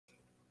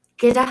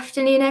Good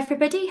afternoon,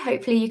 everybody.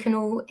 Hopefully you can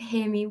all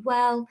hear me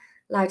well,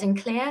 loud and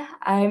clear.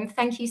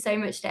 Thank you so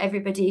much to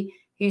everybody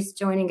who's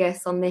joining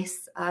us on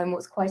this,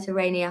 what's quite a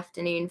rainy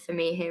afternoon for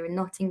me here in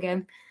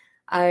Nottingham.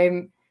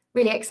 I'm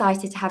really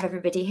excited to have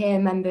everybody here,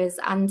 members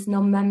and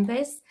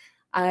non-members.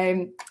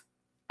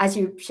 As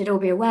you should all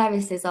be aware,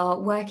 this is our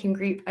working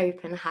group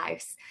open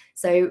house.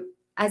 So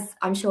as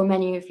I'm sure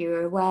many of you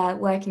are aware,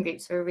 working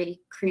groups are a really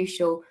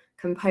crucial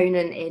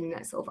component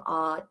in sort of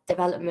our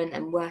development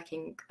and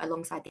working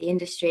alongside the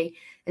industry.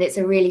 And it's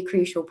a really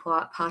crucial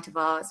part of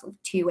our sort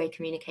of two-way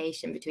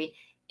communication between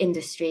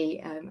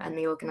industry and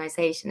the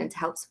organisation, and to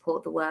help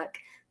support the work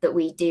that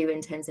we do in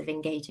terms of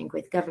engaging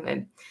with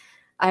government.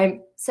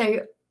 So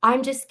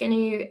I'm just going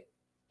to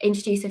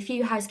introduce a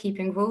few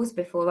housekeeping rules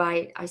before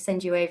I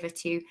send you over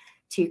to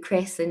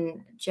Chris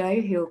and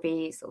Joe, who will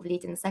be sort of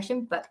leading the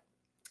session. But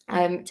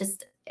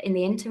just in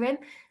the interim,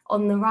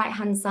 on the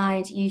right-hand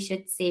side, you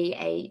should see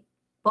a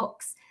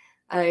box.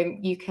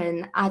 You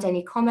can add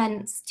any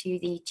comments to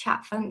the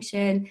chat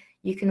function.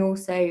 You can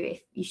also,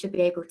 you should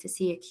be able to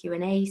see a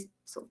Q&A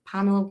sort of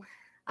panel.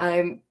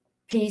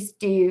 Please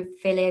do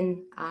fill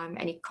in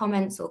any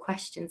comments or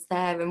questions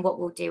there. And what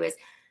we'll do is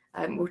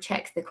we'll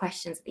check the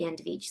questions at the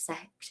end of each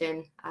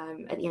section,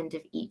 at the end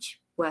of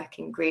each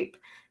working group,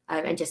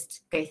 and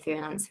just go through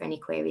and answer any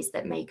queries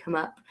that may come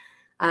up.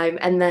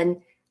 And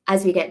then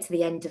as we get to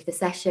the end of the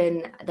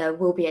session, there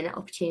will be an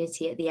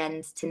opportunity at the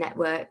end to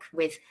network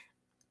with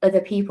other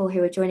people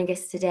who are joining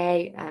us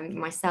today,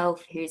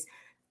 myself, who's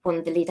one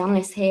of the lead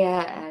analysts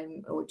here,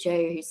 or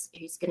Joe,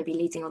 who's going to be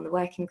leading on the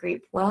working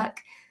group work.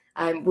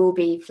 We'll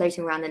be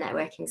floating around the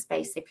networking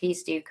space, so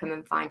please do come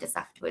and find us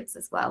afterwards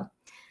as well.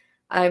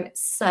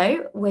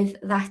 So with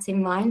that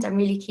in mind, I'm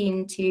really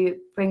keen to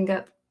bring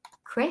up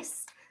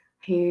Chris,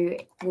 who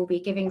will be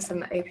giving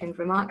some opening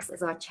remarks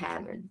as our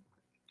chairman.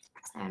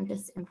 So I'm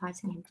just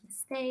inviting him to the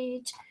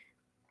stage.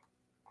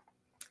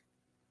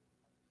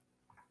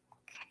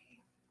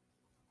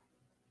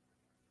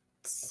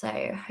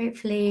 So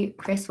hopefully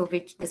Chris will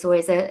be, there's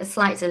always a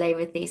slight delay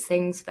with these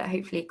things, but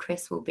hopefully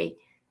Chris will be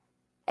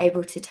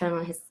able to turn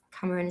on his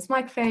camera and his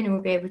microphone and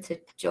will be able to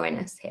join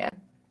us here.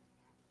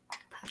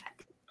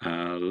 Perfect.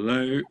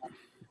 Hello.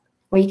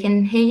 We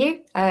can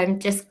hear you,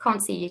 just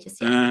can't see you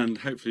just yet. And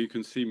hopefully you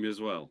can see me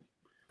as well.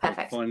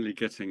 Perfect. Finally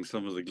getting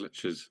some of the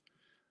glitches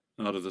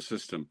out of the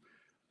system.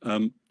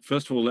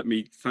 First of all, let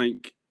me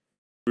thank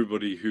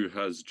everybody who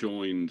has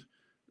joined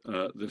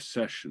this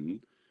session.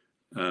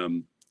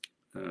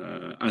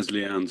 As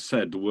Leanne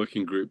said, the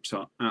working groups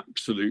are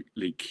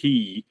absolutely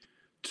key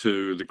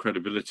to the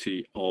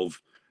credibility of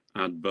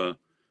ADBA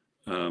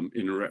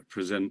in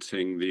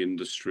representing the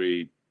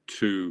industry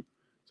to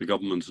the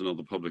government and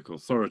other public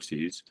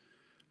authorities,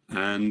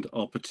 and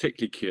are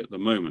particularly key at the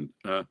moment.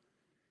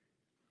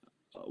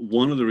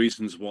 One of the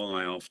reasons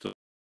why, after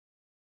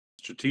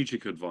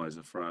strategic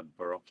advisor for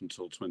ADBA up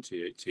until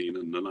 2018,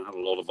 and then I had a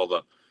lot of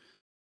other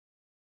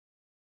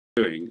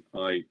doing,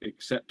 I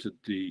accepted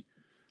the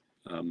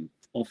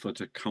offer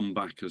to come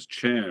back as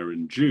chair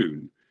in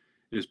June,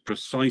 is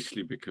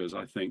precisely because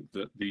I think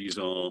that these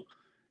are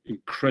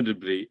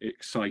incredibly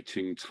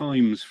exciting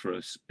times for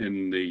us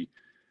in the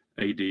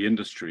AD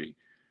industry.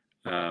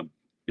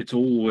 It's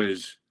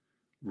always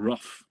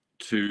rough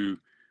to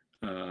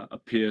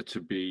appear to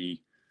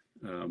be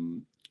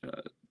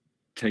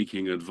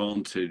taking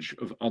advantage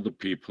of other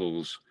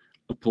people's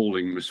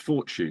appalling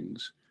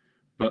misfortunes,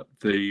 but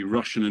the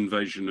Russian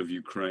invasion of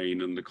Ukraine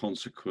and the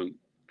consequent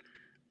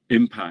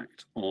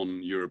impact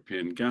on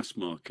European gas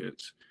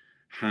markets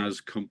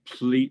has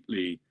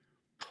completely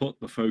put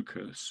the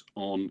focus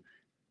on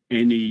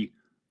any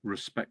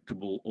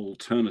respectable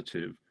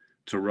alternative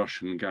to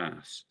Russian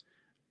gas.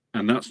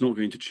 And that's not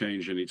going to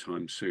change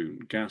anytime soon.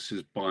 Gas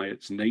is by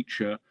its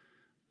nature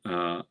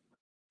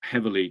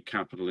heavily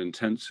capital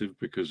intensive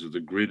because of the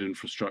grid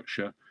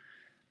infrastructure.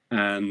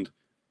 And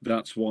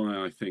that's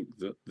why I think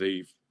that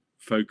the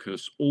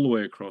focus all the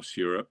way across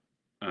Europe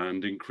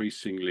and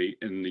increasingly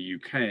in the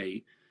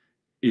UK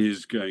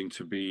is going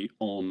to be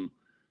on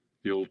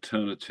the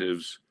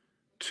alternatives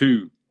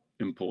to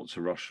imports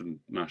of Russian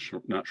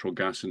natural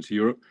gas into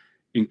Europe,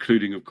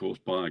 including, of course,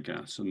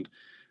 biogas.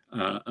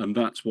 And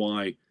that's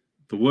why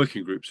the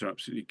working groups are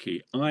absolutely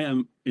key. I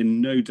am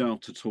in no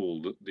doubt at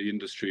all that the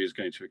industry is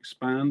going to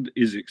expand,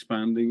 is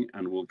expanding,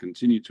 and will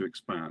continue to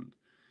expand.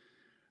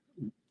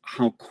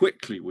 How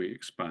quickly we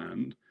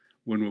expand,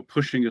 when we're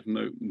pushing at an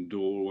open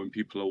door, when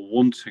people are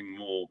wanting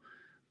more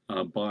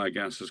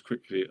biogas as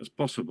quickly as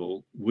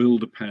possible, will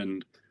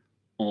depend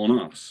on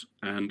us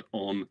and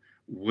on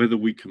whether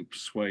we can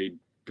persuade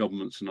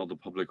governments and other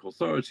public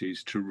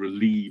authorities to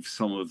relieve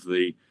some of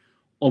the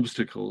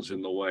obstacles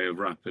in the way of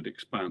rapid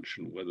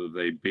expansion, whether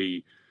they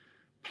be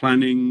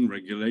planning,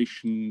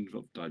 regulation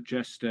of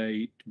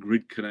digestate,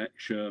 grid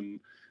connection,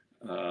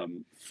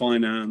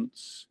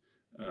 finance,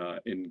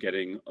 in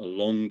getting a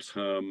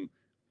long-term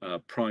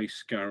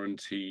price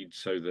guaranteed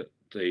so that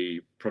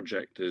the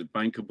project is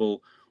bankable.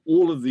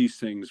 All of these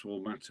things will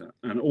matter,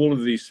 and all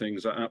of these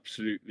things are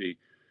absolutely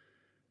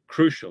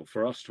crucial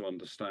for us to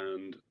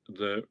understand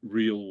the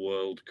real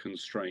world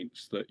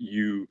constraints that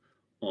you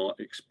are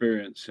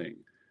experiencing.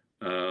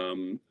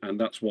 And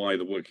that's why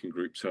the working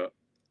groups are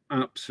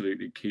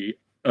absolutely key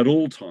at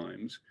all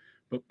times,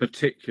 but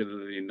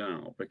particularly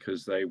now,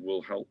 because they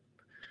will help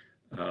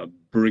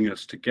bring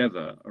us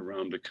together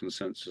around a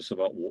consensus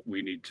about what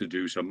we need to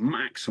do to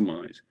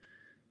maximize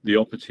the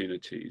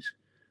opportunities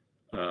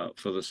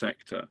for the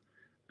sector,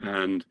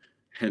 and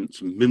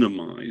hence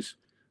minimize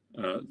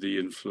the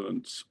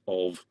influence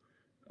of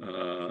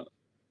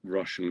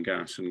Russian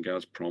gas and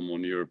Gazprom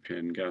on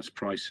European gas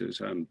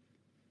prices, and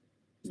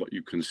what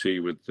you can see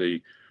with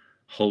the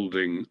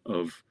holding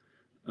of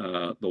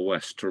the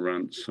West to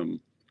ransom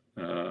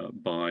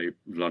by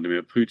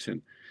Vladimir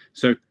Putin.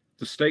 So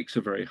the stakes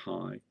are very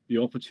high. The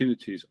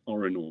opportunities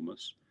are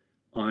enormous.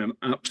 I am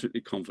absolutely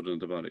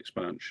confident about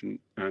expansion,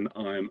 and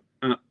I am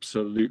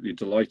absolutely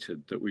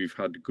delighted that we've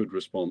had good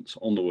response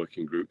on the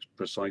working groups,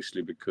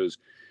 precisely because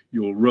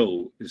your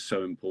role is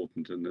so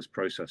important in this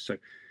process. So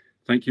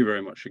thank you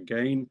very much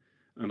again.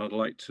 And I'd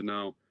like to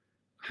now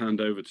hand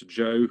over to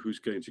Joe, who's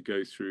going to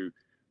go through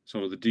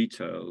some of the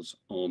details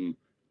on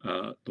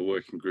the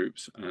working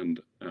groups and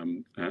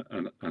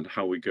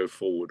how we go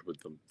forward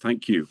with them.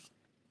 Thank you.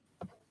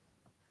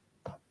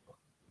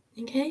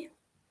 Okay.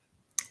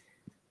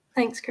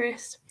 Thanks,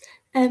 Chris.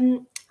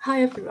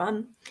 Hi,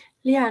 everyone.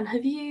 Leanne,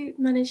 have you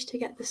managed to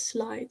get the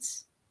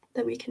slides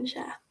that we can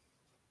share?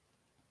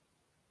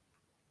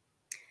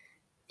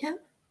 Yeah.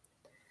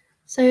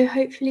 So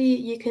hopefully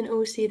you can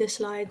all see the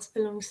slides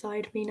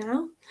alongside me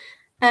now.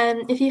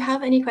 If you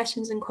have any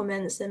questions and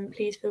comments, then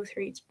please feel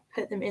free to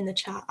put them in the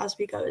chat as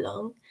we go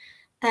along.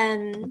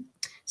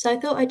 So I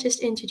thought I'd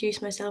just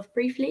introduce myself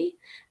briefly.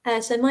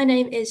 So my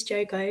name is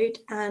Jo Goad,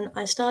 and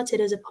I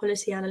started as a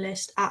policy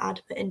analyst at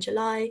ADBA in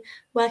July,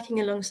 working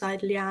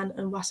alongside Leanne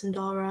and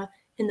Wasundara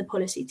in the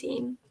policy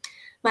team.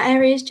 My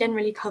areas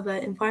generally cover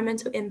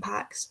environmental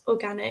impacts,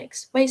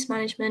 organics, waste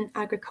management,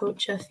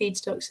 agriculture,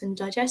 feedstocks and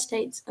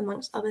digestates,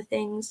 amongst other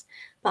things,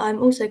 but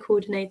I'm also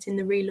coordinating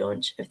the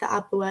relaunch of the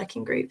ADBA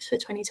working groups for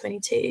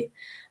 2022.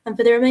 And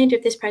for the remainder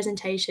of this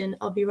presentation,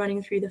 I'll be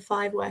running through the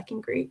 5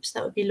 working groups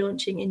that will be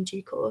launching in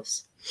due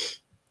course.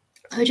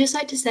 I would just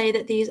like to say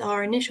that these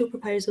are initial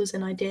proposals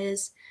and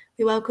ideas.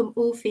 We welcome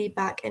all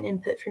feedback and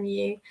input from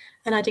you,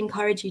 and I'd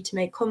encourage you to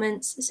make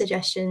comments,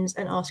 suggestions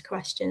and ask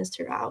questions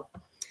throughout.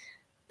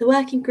 The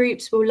working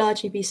groups will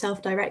largely be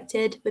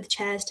self-directed, with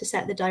chairs to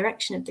set the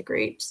direction of the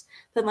groups,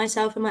 but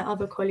myself and my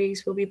other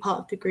colleagues will be part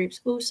of the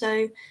groups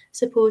also,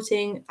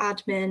 supporting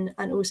admin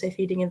and also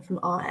feeding in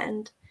from our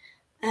end.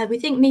 We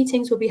think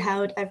meetings will be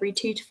held every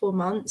 2 to 4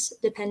 months,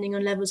 depending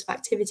on levels of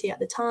activity at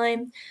the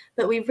time,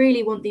 but we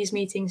really want these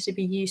meetings to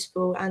be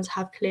useful and to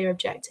have clear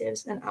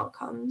objectives and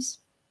outcomes.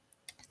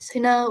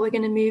 So now we're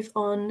going to move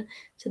on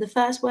to the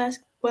first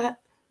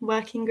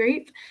working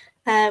group,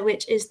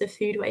 which is the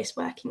food waste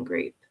working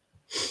group.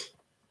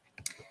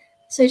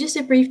 So just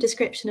a brief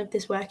description of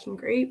this working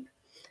group.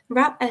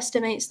 WRAP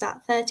estimates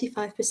that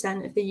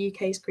 35% of the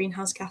UK's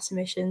greenhouse gas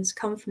emissions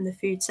come from the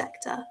food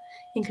sector,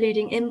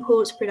 including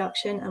imports,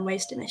 production and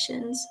waste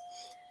emissions.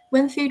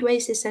 When food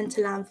waste is sent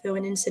to landfill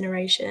and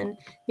incineration,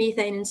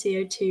 methane and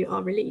CO2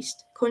 are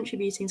released,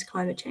 contributing to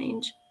climate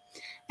change.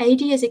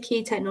 AD is a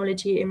key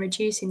technology in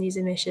reducing these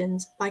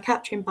emissions by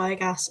capturing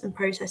biogas and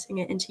processing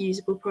it into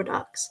usable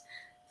products.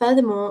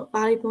 Furthermore,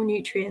 valuable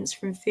nutrients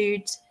from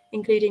foods,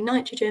 including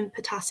nitrogen,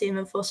 potassium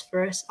and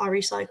phosphorus, are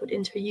recycled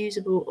into a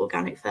usable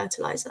organic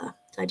fertiliser,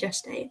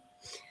 digestate.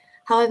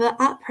 However,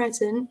 at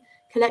present,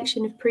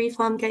 collection of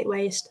pre-farm gate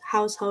waste,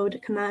 household,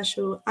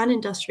 commercial and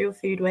industrial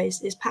food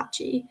waste is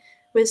patchy,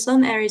 with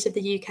some areas of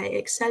the UK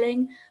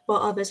excelling while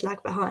others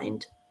lag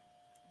behind.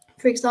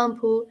 For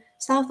example,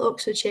 South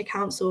Oxfordshire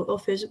Council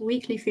offers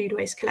weekly food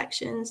waste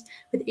collections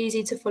with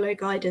easy to follow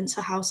guidance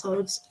for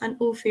households, and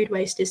all food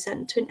waste is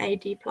sent to an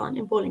AD plant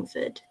in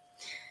Wallingford.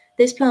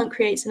 This plant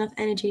creates enough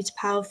energy to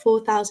power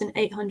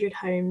 4,800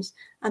 homes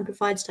and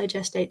provides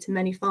digestate to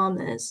many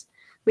farmers.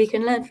 We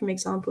can learn from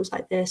examples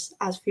like this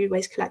as food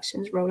waste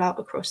collections roll out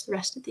across the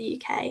rest of the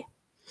UK.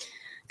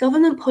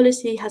 Government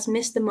policy has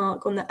missed the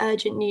mark on the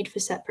urgent need for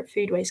separate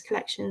food waste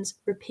collections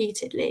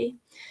repeatedly.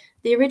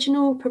 The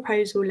original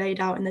proposal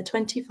laid out in the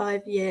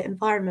 25-year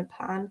Environment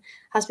Plan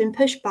has been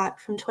pushed back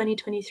from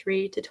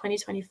 2023 to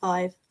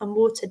 2025 and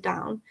watered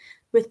down,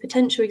 with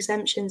potential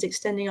exemptions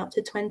extending up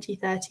to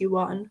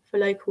 2031 for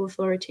local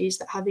authorities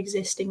that have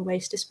existing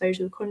waste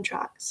disposal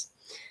contracts.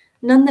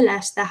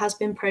 Nonetheless, there has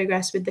been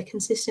progress with the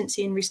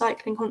consistency in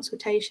recycling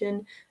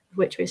consultation, of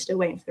which we're still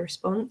waiting for the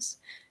response,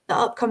 the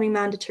upcoming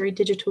mandatory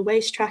digital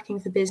waste tracking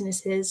for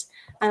businesses,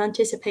 and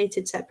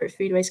anticipated separate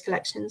food waste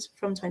collections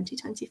from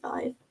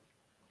 2025.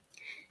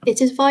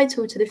 It is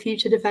vital to the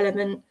future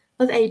development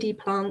of AD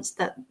plants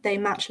that they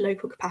match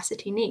local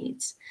capacity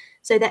needs,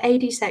 so the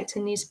AD sector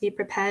needs to be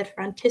prepared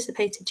for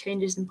anticipated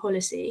changes in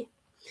policy.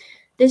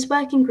 This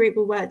working group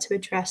will work to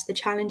address the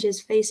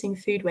challenges facing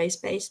food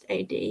waste-based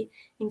AD,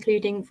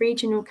 including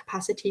regional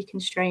capacity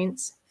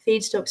constraints,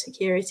 feedstock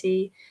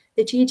security,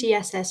 the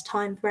GGSS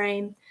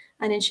timeframe,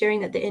 and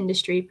ensuring that the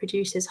industry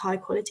produces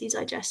high-quality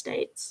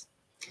digestates.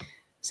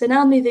 So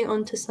now moving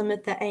on to some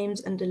of the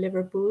aims and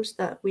deliverables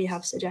that we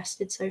have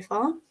suggested so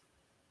far.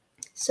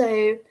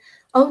 So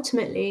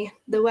ultimately,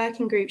 the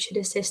working group should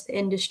assist the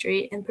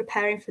industry in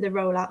preparing for the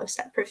rollout of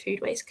separate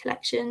food waste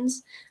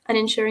collections and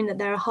ensuring that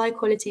there are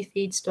high-quality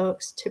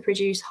feedstocks to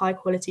produce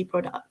high-quality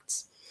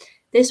products.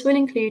 This will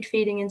include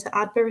feeding into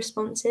ADBA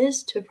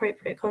responses to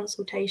appropriate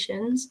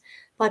consultations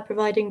by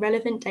providing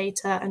relevant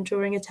data and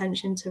drawing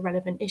attention to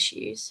relevant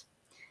issues.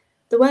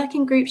 The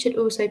working group should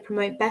also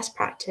promote best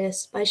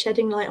practice by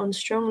shedding light on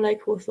strong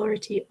local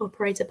authority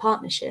operator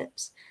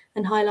partnerships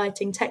and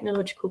highlighting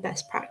technological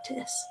best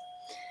practice.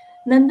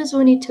 Members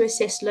will need to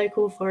assist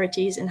local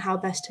authorities in how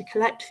best to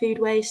collect food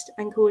waste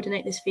and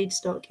coordinate this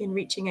feedstock in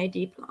reaching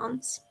AD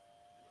plants.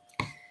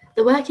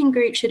 The working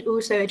group should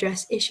also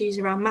address issues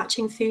around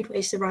matching food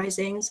waste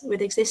arisings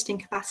with existing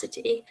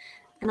capacity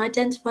and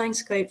identifying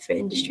scope for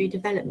industry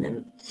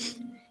development.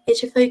 It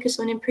should focus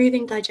on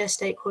improving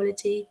digestate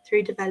quality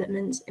through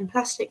developments in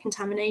plastic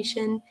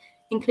contamination,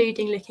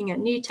 including looking at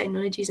new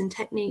technologies and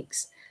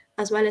techniques,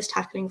 as well as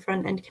tackling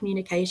front-end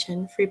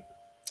communication through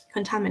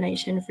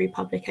contamination through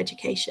public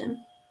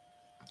education.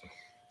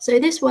 So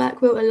this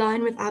work will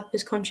align with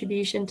ADBA's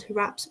contribution to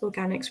RAP's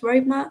Organics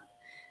Roadmap.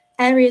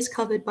 Areas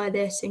covered by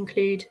this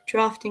include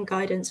drafting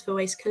guidance for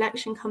waste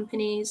collection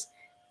companies,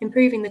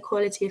 improving the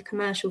quality of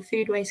commercial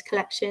food waste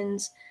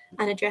collections,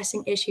 and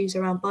addressing issues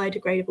around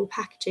biodegradable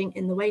packaging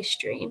in the waste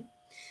stream.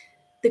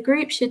 The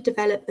group should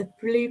develop a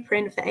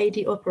blueprint for AD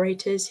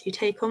operators who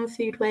take on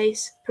food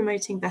waste,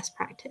 promoting best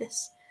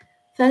practice.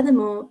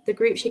 Furthermore, the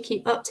group should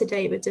keep up to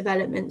date with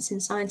developments in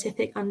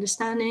scientific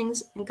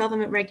understandings and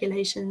government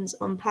regulations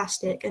on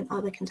plastic and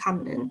other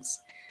contaminants.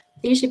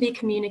 These should be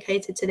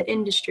communicated to the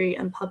industry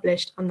and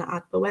published on the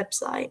ADBA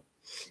website.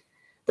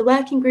 The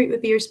working group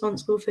would be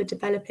responsible for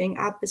developing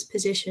ADBA's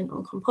position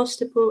on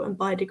compostable and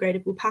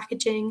biodegradable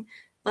packaging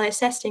by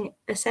assessing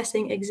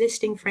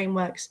existing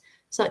frameworks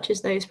such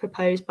as those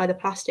proposed by the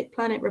Plastic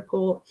Planet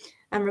report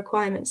and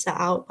requirements set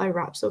out by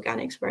RAP's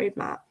Organics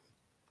Roadmap.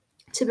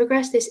 To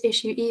progress this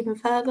issue even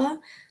further,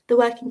 the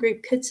working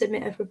group could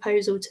submit a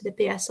proposal to the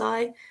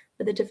BSI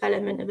for the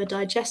development of a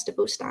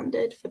digestible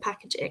standard for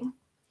packaging.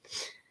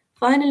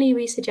 Finally,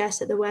 we suggest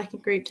that the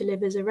working group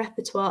delivers a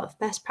repertoire of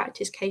best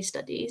practice case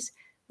studies,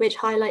 which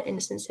highlight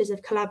instances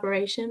of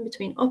collaboration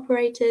between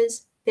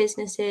operators,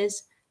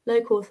 businesses,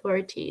 local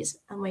authorities,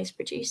 and waste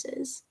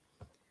producers.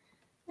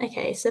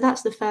 Okay, so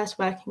that's the first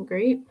working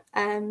group.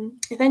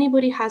 If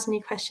anybody has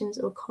any questions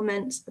or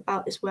comments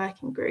about this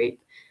working group,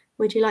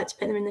 would you like to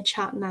put them in the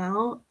chat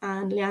now?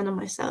 And Leanne and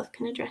myself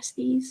can address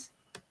these.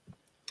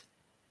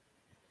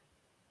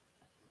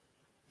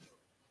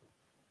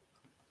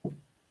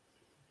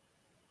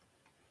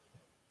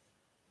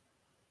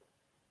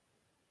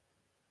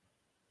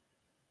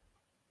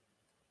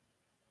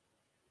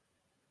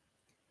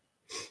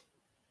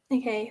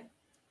 Okay,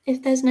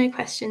 if there's no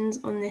questions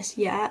on this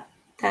yet,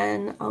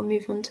 then I'll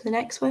move on to the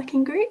next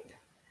working group.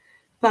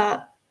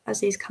 But as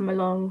these come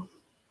along,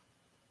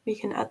 we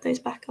can add those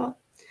back up.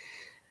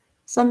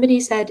 Somebody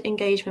said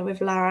engagement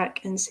with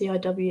LARAC and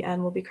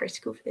CIWN will be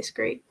critical for this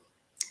group.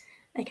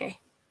 Okay,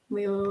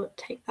 we will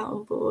take that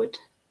on board.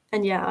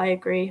 And yeah, I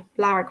agree.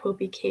 LARAC will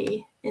be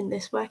key in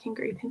this working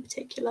group in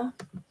particular.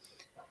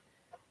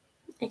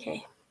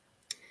 Okay,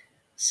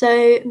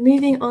 so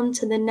moving on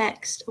to the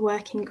next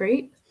working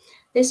group.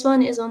 This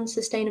one is on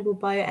sustainable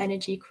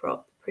bioenergy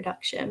crop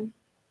production.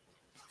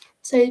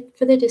 So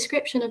for the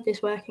description of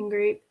this working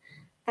group,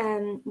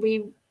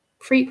 we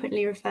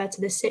frequently refer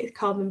to the 6th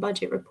Carbon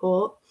Budget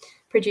Report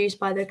produced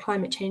by the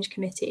Climate Change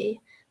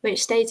Committee,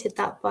 which stated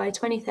that by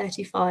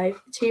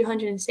 2035,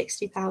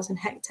 260,000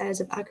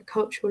 hectares of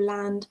agricultural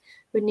land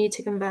would need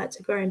to convert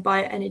to growing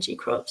bioenergy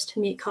crops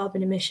to meet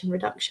carbon emission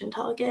reduction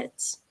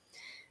targets.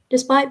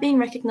 Despite being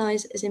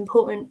recognised as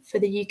important for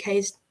the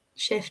UK's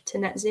shift to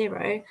net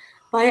zero,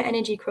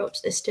 bioenergy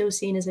crops are still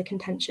seen as a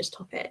contentious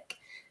topic.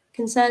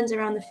 Concerns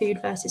around the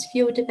food versus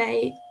fuel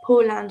debate,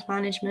 poor land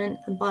management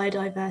and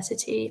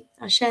biodiversity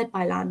are shared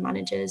by land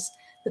managers,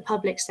 the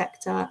public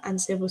sector and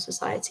civil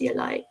society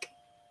alike.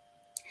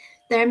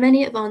 There are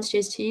many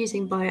advantages to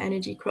using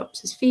bioenergy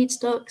crops as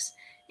feedstocks,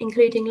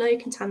 including low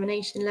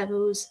contamination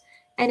levels,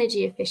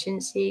 energy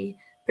efficiency,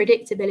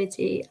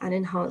 predictability and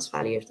enhanced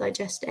value of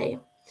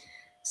digestate.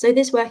 So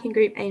this working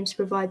group aims to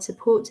provide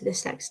support to this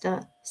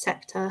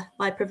sector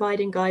by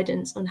providing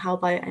guidance on how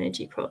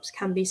bioenergy crops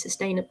can be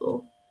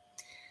sustainable.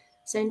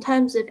 So in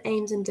terms of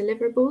aims and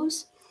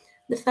deliverables,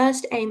 the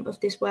first aim of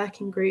this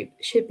working group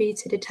should be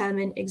to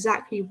determine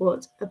exactly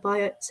what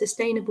a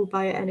sustainable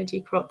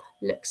bioenergy crop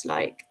looks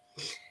like.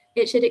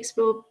 It should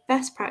explore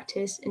best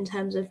practice in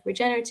terms of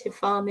regenerative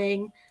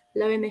farming,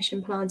 low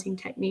emission planting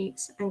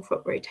techniques and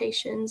crop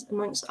rotations,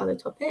 amongst other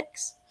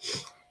topics.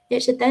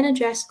 It should then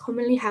address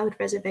commonly held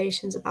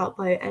reservations about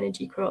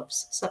bioenergy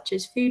crops, such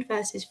as food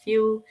versus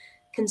fuel,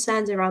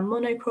 concerns around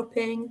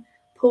monocropping,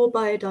 poor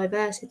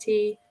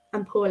biodiversity,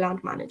 and poor land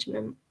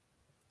management.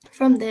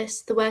 From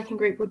this, the working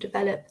group will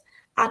develop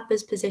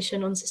ADBA's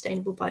position on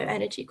sustainable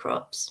bioenergy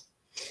crops.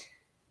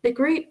 The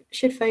group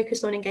should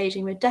focus on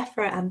engaging with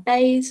DEFRA and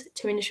BAYS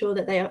to ensure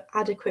that they are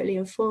adequately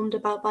informed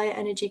about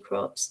bioenergy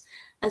crops,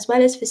 as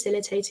well as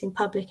facilitating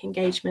public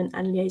engagement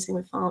and liaising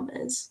with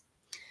farmers.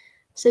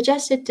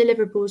 Suggested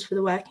deliverables for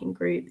the working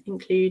group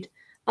include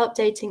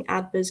updating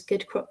ADBA's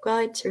Good Crop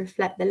Guide to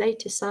reflect the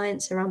latest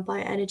science around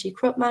bioenergy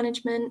crop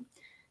management,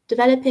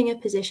 developing a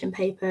position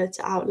paper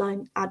to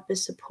outline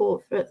ADBA's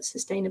support for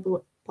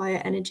sustainable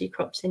bioenergy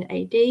crops in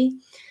AD,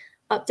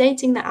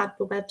 updating the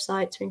ADBA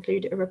website to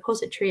include a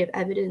repository of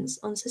evidence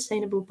on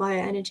sustainable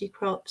bioenergy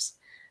crops,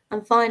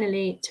 and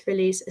finally, to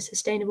release a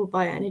sustainable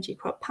bioenergy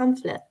crop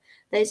pamphlet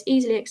that is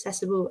easily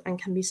accessible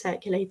and can be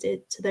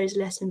circulated to those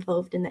less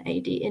involved in the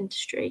AD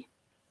industry.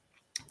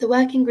 The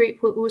working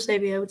group will also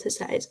be able to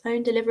set its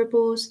own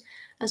deliverables,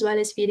 as well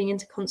as feeding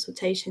into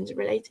consultations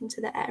relating to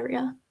the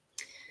area.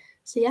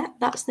 So yeah,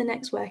 that's the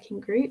next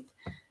working group.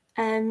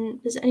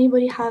 Does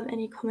anybody have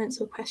any comments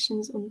or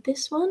questions on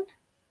this one?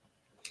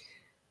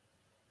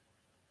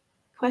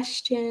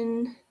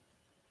 Question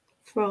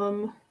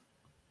from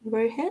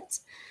Rohit.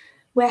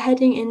 We're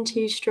heading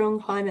into strong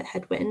climate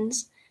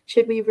headwinds.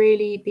 Should we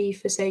really be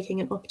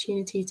forsaking an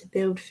opportunity to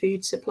build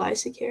food supply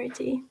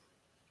security?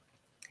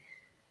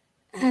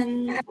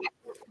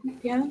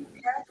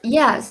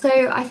 Yeah,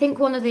 so I think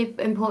one of the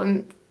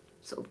important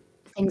sort of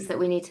things that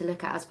we need to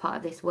look at as part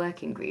of this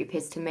working group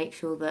is to make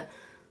sure that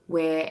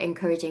we're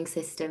encouraging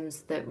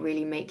systems that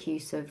really make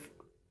use of,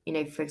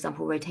 for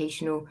example,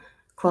 rotational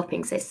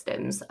cropping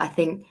systems. I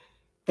think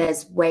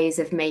there's ways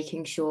of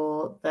making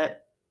sure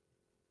that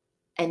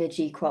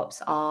energy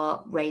crops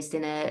are raised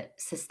in a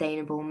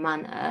sustainable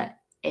manner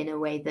in a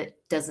way that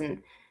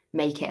doesn't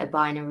make it a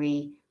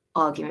binary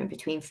argument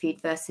between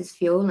food versus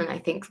fuel. And I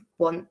think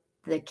one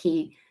of the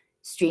key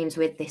streams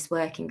with this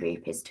working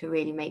group is to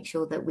really make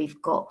sure that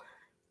we've got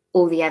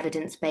all the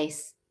evidence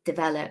base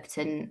developed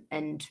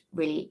and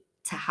really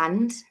to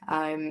hand,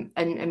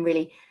 and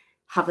really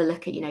have a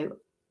look at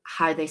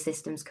how those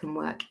systems can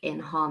work in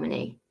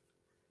harmony.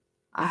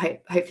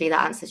 Hopefully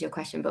that answers your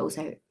question, but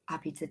also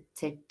happy to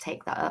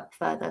take that up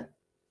further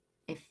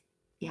if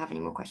you have any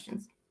more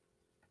questions.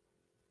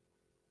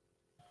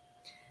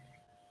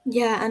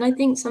 Yeah, and I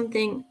think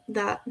something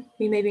that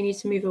we maybe need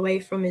to move away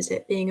from is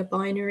it being a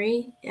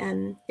binary.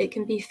 It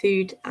can be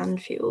food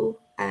and fuel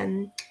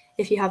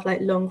if you have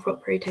like long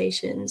crop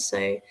rotations.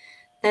 So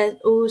there's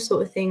all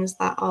sort of things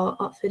that are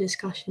up for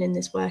discussion in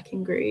this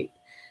working group.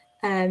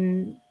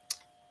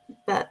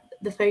 But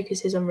the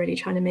focus is on really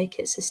trying to make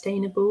it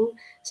sustainable.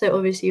 So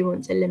obviously you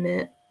want to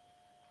limit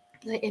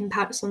the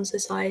impacts on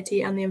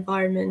society and the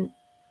environment.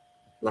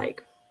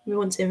 Like we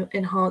want to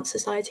enhance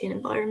society and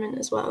environment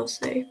as well.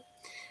 So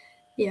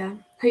yeah,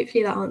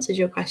 hopefully that answers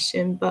your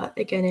question. But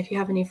again, if you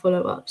have any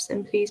follow-ups,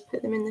 then please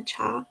put them in the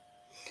chat.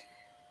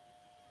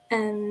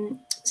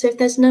 So if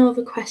there's no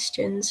other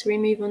questions, we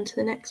move on to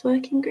the next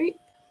working group.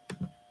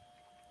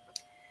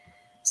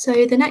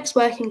 So the next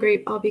working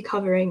group I'll be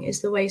covering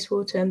is the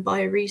Wastewater and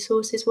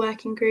Bioresources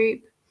Working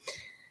Group.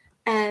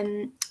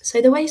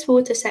 So the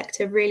wastewater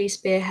sector really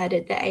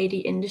spearheaded the AD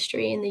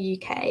industry in the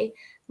UK,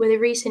 with a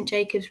recent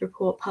Jacobs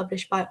report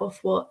published by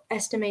Ofwat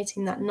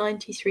estimating that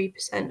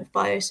 93% of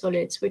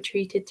biosolids were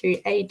treated through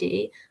AD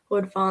or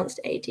advanced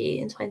AD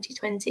in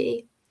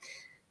 2020.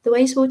 The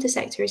wastewater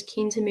sector is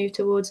keen to move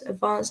towards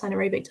advanced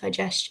anaerobic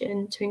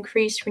digestion to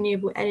increase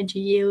renewable energy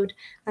yield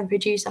and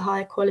produce a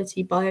higher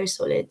quality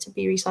biosolid to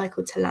be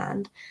recycled to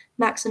land,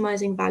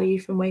 maximising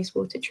value from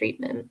wastewater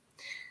treatment.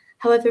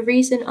 However,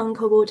 recent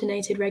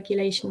uncoordinated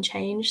regulation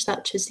change,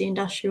 such as the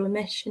Industrial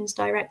Emissions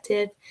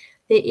Directive,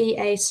 the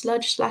EA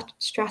sludge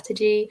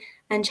strategy,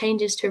 and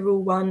changes to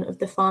Rule 1 of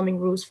the Farming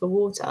Rules for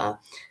Water,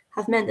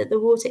 have meant that the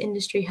water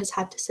industry has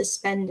had to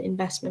suspend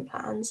investment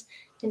plans,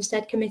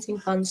 instead committing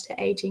funds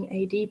to ageing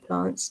AD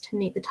plants to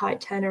meet the tight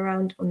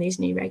turnaround on these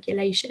new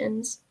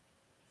regulations.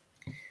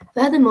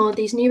 Furthermore,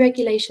 these new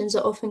regulations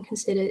are often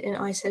considered in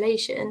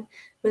isolation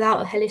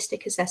without a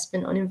holistic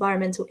assessment on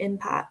environmental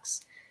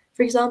impacts.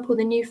 For example,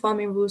 the new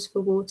farming rules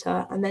for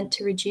water are meant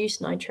to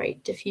reduce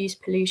nitrate diffuse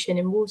pollution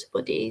in water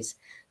bodies,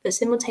 but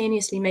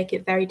simultaneously make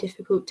it very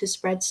difficult to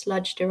spread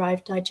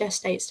sludge-derived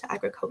digestates to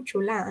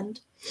agricultural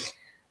land.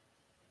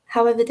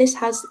 However, this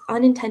has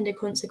unintended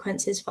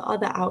consequences for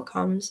other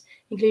outcomes,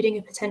 including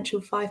a potential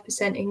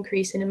 5%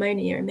 increase in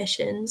ammonia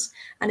emissions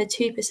and a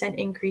 2%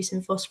 increase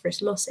in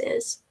phosphorus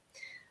losses.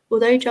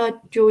 Although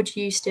George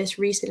Eustace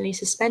recently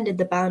suspended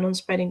the ban on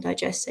spreading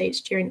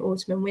digestates during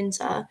autumn and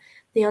winter,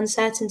 the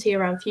uncertainty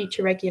around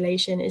future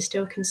regulation is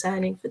still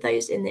concerning for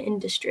those in the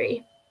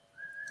industry.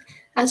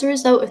 As a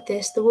result of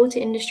this, the water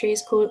industry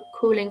is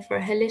calling for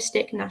a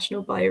holistic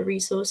national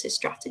bioresources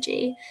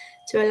strategy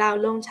to allow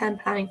long-term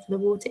planning for the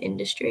water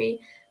industry,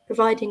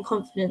 providing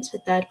confidence for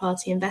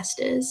third-party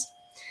investors.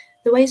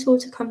 The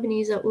wastewater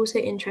companies are also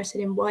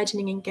interested in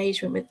widening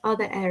engagement with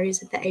other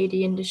areas of the AD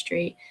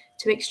industry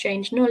to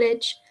exchange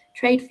knowledge,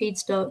 trade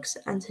feedstocks,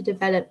 and to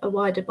develop a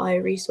wider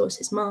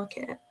bioresources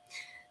market.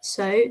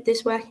 So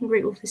this working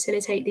group will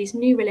facilitate these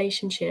new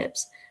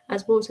relationships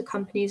as water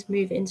companies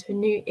move into a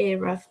new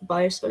era for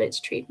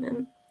biosolids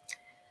treatment.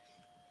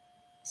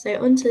 So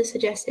on to the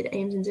suggested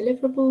aims and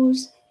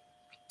deliverables.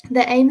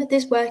 The aim of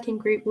this working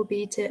group will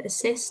be to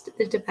assist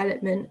the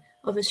development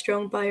of a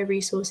strong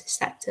bioresources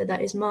sector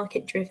that is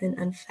market-driven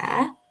and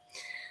fair.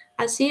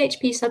 As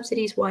CHP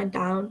subsidies wind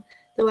down,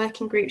 the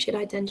working group should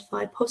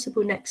identify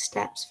possible next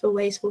steps for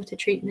wastewater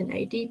treatment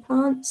AD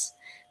plants.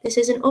 This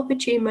is an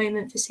opportune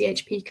moment for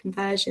CHP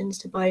conversions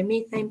to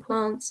biomethane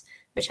plants,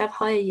 which have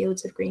higher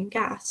yields of green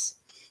gas.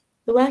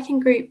 The working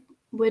group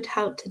would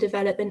help to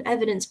develop an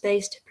evidence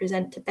base to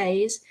present to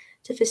BEIS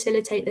to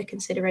facilitate the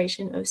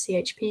consideration of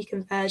CHP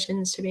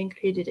conversions to be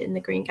included in the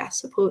Green Gas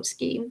Support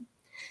Scheme.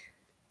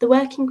 The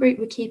working group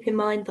would keep in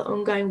mind the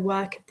ongoing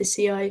work of the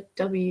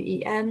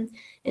CIWEM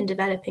in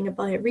developing a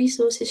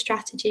bioresources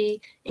strategy,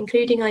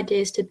 including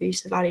ideas to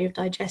boost the value of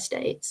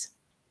digestates.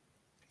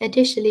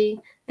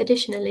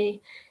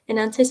 Additionally, in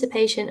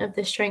anticipation of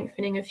the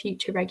strengthening of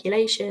future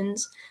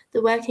regulations,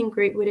 the working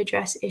group would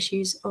address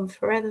issues on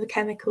forever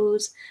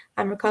chemicals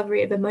and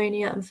recovery of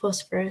ammonia and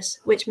phosphorus,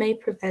 which may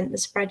prevent the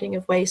spreading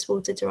of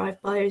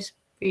wastewater-derived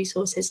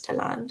bioresources to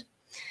land.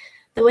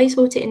 The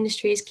wastewater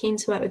industry is keen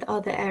to work with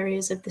other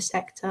areas of the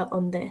sector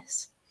on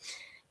this.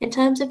 In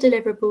terms of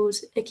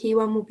deliverables, a key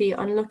one will be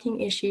unlocking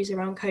issues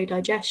around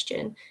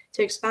co-digestion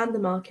to expand the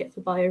market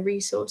for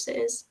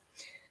bioresources.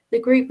 The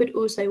group would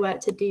also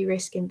work to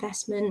de-risk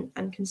investment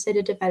and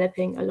consider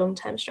developing a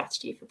long-term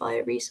strategy for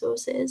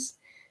bioresources.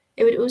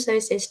 It would also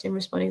assist in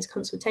responding to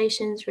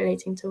consultations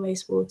relating to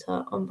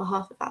wastewater on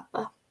behalf of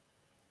ADBA.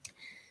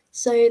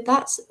 So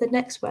that's the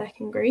next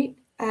working group.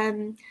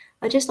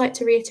 I'd just like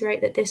to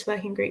reiterate that this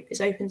working group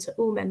is open to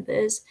all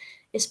members,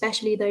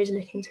 especially those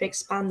looking to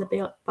expand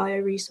the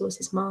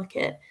bioresources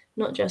market,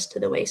 not just to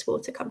the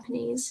wastewater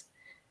companies.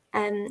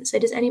 So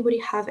does anybody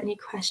have any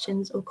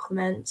questions or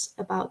comments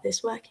about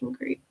this working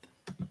group?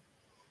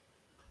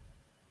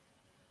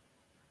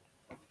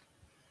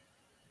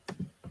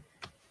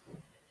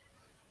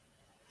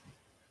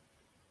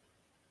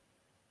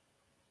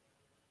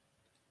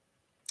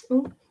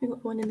 Oh, we've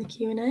got one in the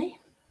Q&A.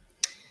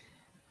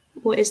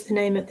 What is the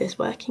name of this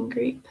working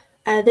group?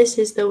 This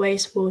is the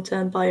Wastewater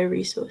and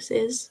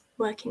Bioresources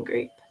Working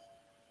Group.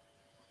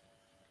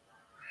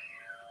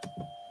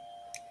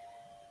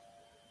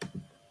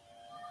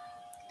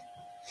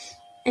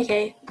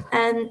 Okay,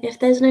 if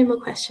there's no more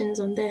questions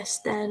on this,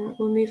 then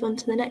we'll move on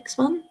to the next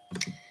one.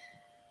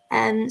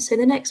 So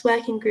the next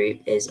working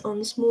group is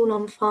on small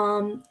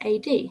on-farm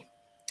AD.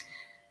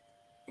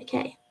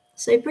 Okay,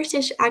 so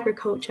British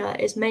agriculture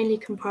is mainly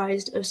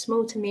comprised of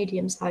small to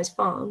medium-sized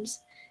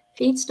farms.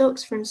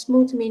 Feedstocks from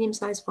small to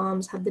medium-sized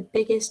farms have the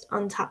biggest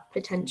untapped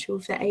potential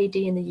for AD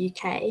in the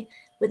UK,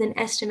 with an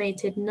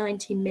estimated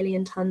 90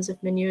 million tonnes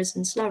of manures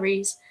and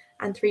slurries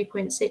and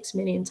 3.6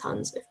 million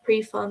tonnes of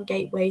pre-farm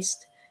gate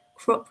waste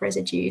crop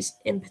residues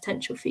in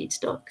potential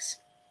feedstocks.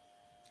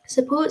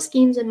 Support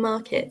schemes and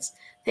markets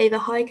favour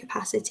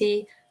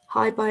high-capacity,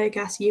 high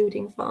biogas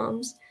yielding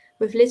farms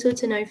with little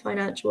to no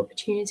financial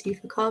opportunity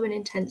for carbon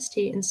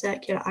intensity and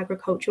circular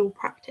agricultural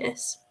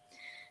practice.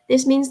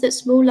 This means that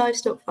small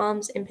livestock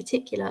farms in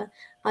particular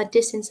are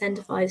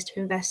disincentivised to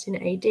invest in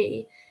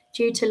AD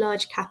due to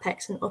large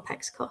capex and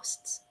opex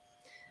costs.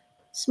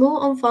 Small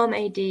on-farm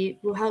AD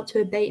will help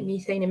to abate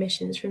methane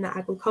emissions from the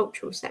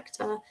agricultural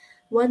sector,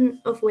 one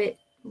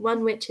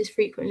which is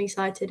frequently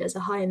cited as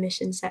a high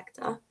emission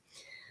sector.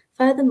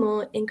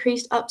 Furthermore,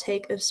 increased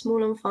uptake of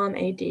small on-farm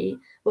AD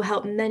will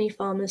help many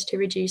farmers to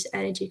reduce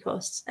energy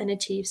costs and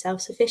achieve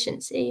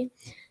self-sufficiency.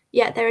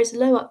 Yet there is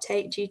low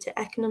uptake due to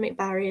economic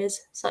barriers,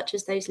 such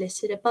as those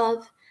listed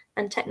above,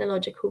 and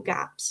technological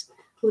gaps,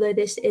 although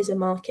this is a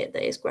market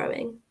that is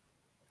growing.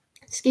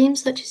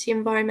 Schemes such as the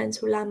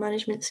Environmental Land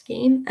Management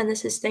Scheme and the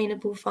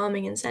Sustainable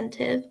Farming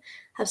Incentive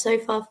have so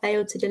far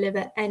failed to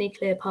deliver any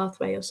clear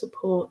pathway or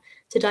support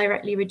to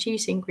directly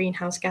reducing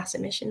greenhouse gas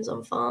emissions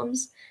on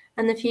farms,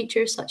 and the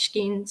future of such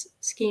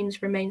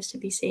schemes remains to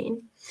be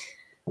seen.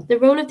 The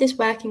role of this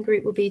working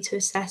group will be to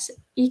assess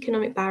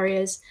economic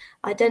barriers,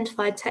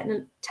 identify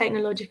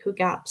technological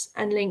gaps,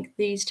 and link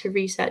these to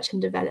research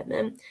and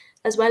development,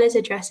 as well as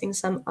addressing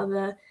some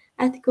other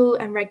ethical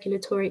and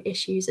regulatory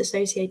issues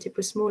associated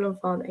with small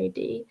on-farm AD,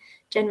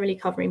 generally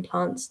covering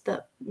plants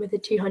that with a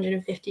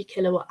 250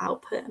 kilowatt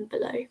output and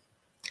below.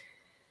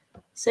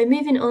 So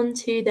moving on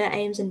to their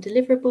aims and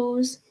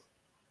deliverables,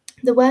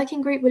 the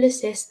working group will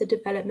assist the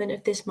development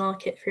of this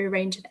market through a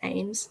range of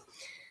aims.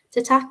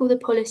 To tackle the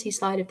policy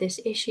side of this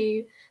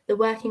issue, the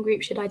working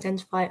group should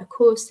identify a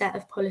core set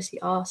of policy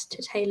asks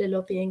to tailor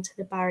lobbying to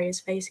the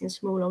barriers facing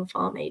small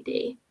on-farm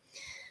AD.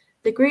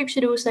 The group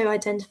should also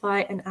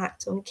identify and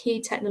act on key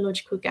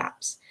technological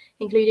gaps,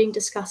 including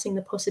discussing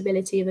the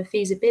possibility of a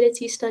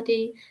feasibility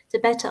study to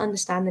better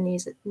understand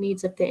the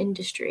needs of the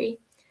industry.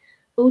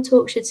 All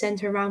talk should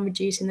centre around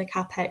reducing the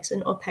capex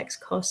and opex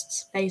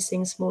costs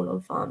facing small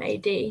on-farm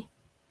AD.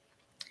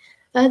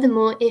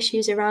 Furthermore,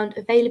 issues around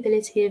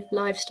availability of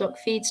livestock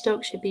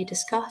feedstock should be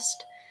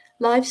discussed.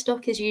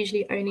 Livestock is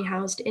usually only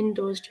housed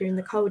indoors during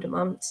the colder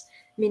months,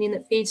 meaning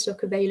that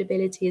feedstock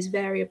availability is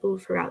variable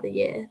throughout the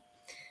year.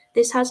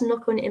 This has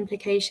knock-on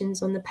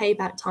implications on the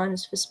payback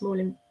times for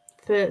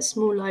for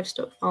small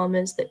livestock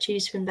farmers that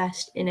choose to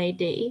invest in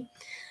AD?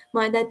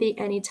 Might there be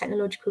any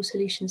technological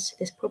solutions to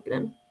this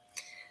problem?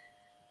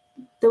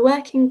 The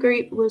working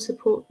group will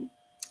support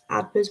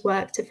ADBA's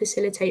work to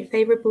facilitate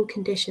favourable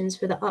conditions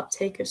for the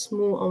uptake of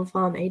small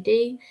on-farm AD,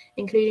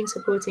 including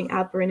supporting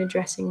ADBA in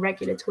addressing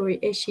regulatory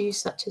issues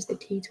such as the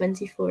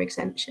T24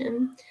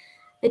 exemption.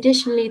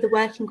 Additionally, the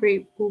working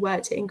group will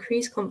work to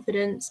increase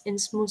confidence in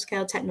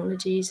small-scale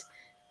technologies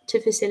to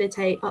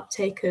facilitate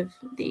uptake of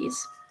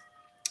these.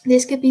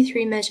 This could be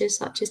through measures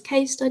such as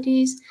case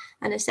studies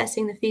and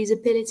assessing the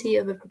feasibility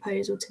of a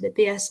proposal to the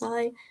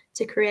BSI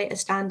to create a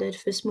standard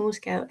for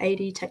small-scale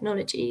AD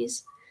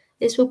technologies.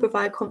 This will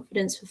provide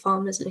confidence for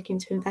farmers looking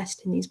to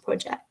invest in these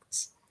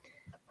projects.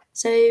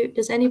 So,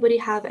 does anybody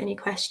have any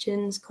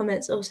questions,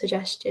 comments, or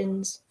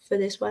suggestions for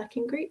this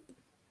working group?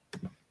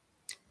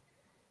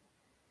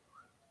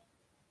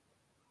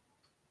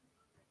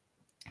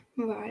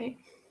 Right.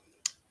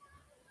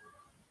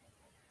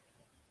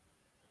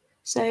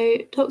 So,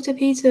 Dr.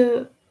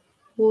 Peter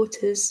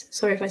Waters,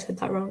 sorry if I said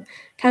that wrong,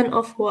 can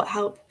Ofwat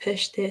help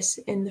push this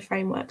in the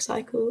framework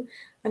cycle?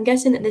 I'm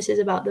guessing that this is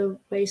about the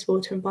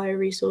wastewater and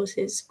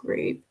bioresources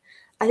group.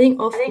 I think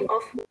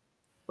Ofwat.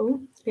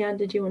 Oh, Leanne,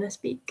 did you want to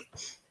speak?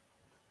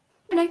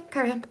 No,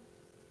 carry on.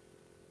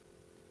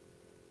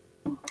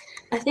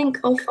 I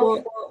think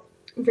Ofwat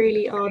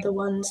really are the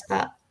ones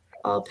that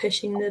are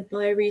pushing the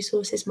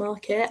bioresources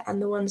market and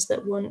the ones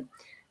that want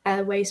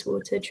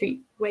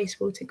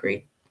wastewater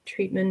group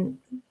treatment.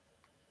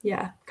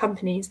 Yeah,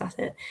 companies, that's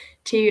it,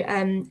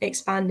 to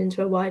expand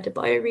into a wider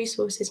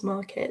bioresources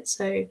market.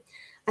 So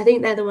I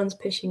think they're the ones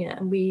pushing it,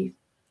 and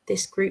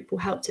this group will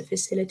help to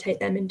facilitate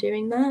them in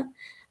doing that.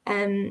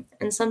 And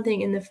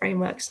something in the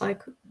framework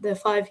cycle, the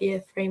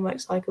 5-year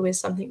framework cycle, is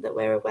something that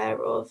we're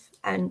aware of.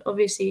 And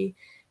obviously,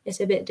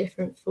 it's a bit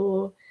different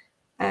for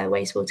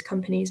wastewater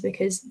companies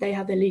because they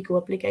have a legal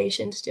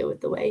obligation to deal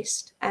with the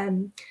waste.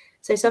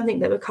 So something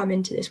that would come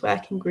into this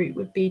working group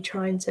would be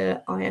trying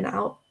to iron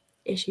out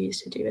issues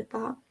to do with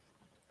that.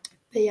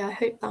 But yeah, I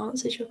hope that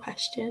answers your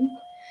question.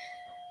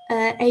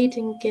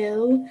 Aidan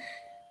Gill,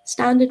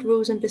 standard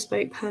rules and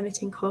bespoke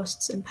permitting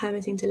costs and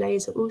permitting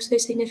delays are also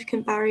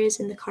significant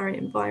barriers in the current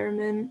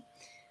environment.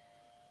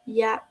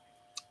 Yeah,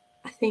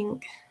 I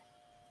think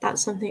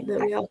that's something that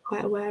we are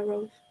quite aware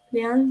of.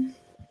 Leanne?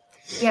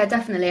 Yeah,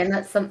 definitely, and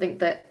that's something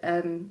that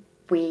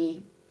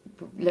we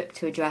look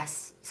to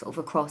address sort of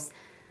across,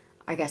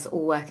 I guess,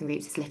 all working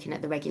groups, is looking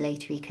at the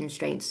regulatory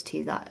constraints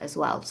to that as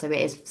well. So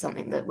it is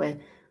something that we're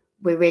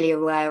really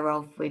aware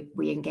of.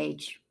 We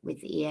engage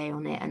with the EA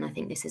on it, and I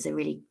think this is a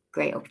really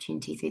great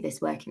opportunity through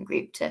this working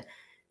group to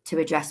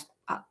address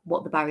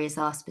what the barriers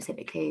are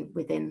specifically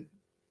within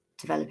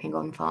developing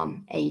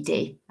on-farm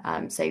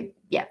AD. So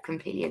yeah,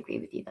 completely agree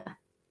with you there.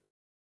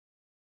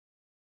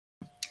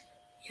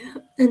 Yeah,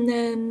 and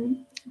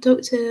then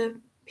Dr.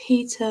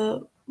 Peter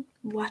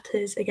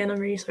Waters, again, I'm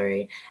really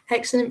sorry.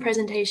 Excellent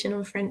presentation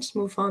on French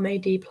small farm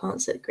AD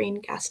plants at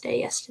Green Gas Day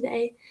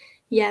yesterday.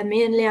 Yeah,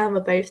 me and Leanne were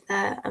both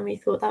there, and we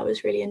thought that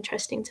was really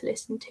interesting to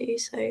listen to.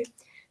 So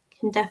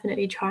can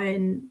definitely try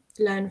and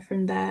learn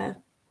from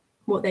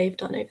what they've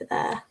done over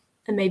there,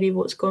 and maybe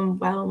what's gone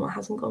well and what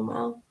hasn't gone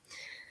well.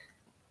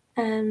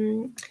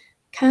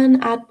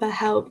 Can ADBA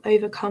help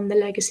overcome the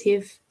legacy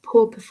of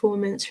poor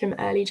performance from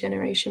early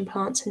generation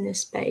plants in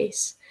this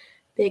space?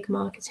 Big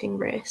marketing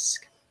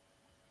risk.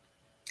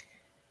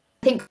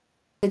 I think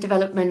the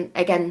development,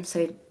 again,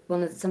 so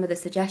some of the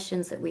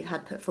suggestions that we've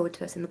had put forward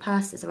to us in the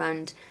past is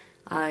around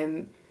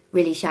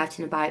really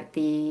shouting about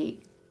the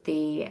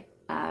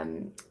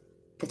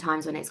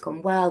times when it's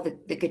gone well,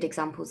 the good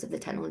examples of the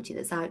technology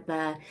that's out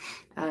there,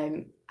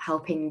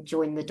 helping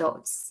join the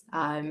dots,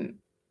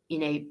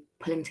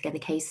 pulling together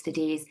case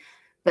studies,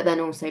 but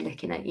then also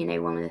looking at,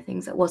 one of the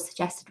things that was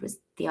suggested was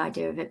the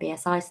idea of a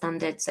BSI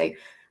standard. So I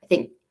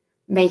think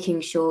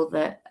making sure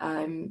that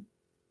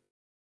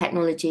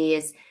technology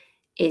is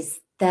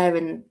there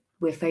and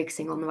we're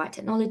focusing on the right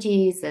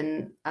technologies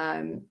and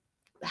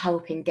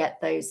helping get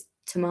those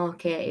to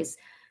market is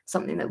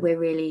something that we're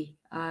really,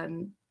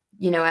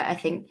 I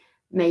think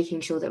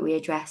making sure that we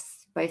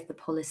address both the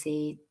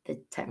policy, the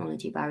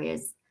technology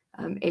barriers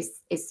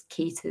is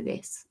key to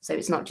this. So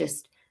it's not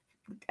just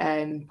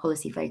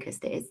policy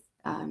focused, it is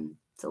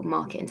sort of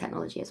market and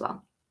technology as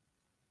well.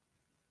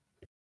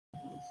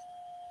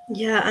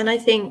 Yeah, and I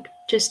think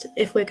just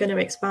if we're going to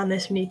expand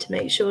this, we need to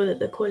make sure that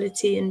the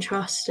quality and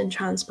trust and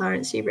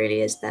transparency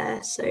really is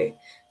there. So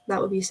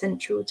that will be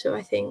central to,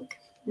 I think,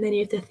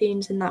 many of the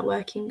themes in that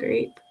working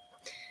group.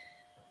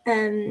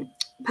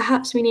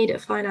 Perhaps we need a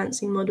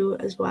financing model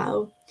as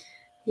well.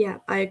 Yeah,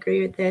 I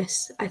agree with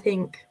this. I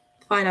think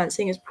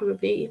financing is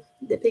probably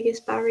the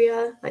biggest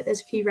barrier. Like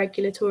there's a few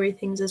regulatory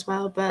things as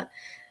well, but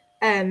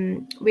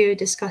we were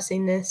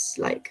discussing this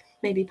like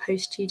maybe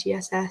post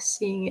GGSS,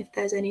 seeing if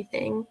there's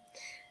anything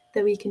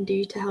that we can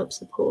do to help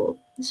support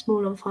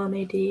small on-farm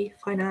AD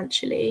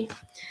financially.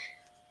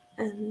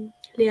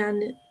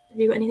 Leanne, have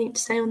you got anything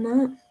to say on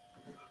that?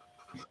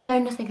 No,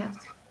 nothing else.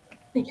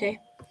 Okay.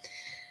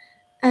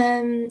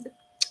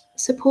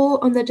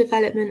 Support on the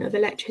development of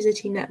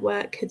electricity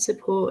network could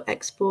support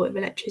export of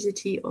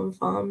electricity on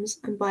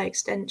farms and by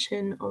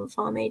extension on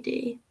farm AD.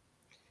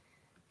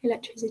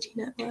 Electricity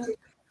network.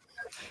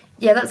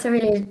 Yeah, that's a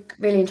really,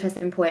 really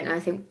interesting point. And I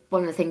think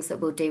one of the things that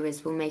we'll do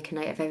is we'll make a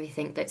note of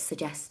everything that's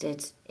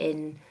suggested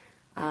in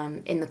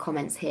the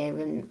comments here,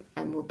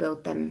 and we'll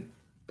build them,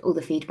 all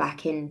the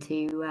feedback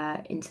into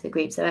the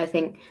group. So I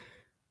think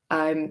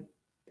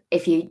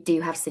if you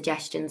do have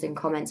suggestions and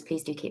comments,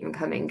 please do keep them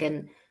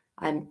coming,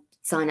 and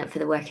sign up for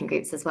the working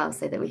groups as well,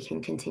 so that we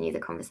can continue the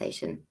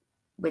conversation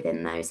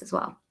within those as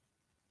well.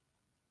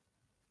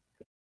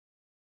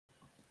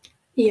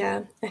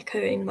 Yeah,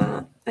 echoing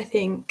that. I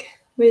think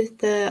with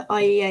the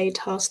IEA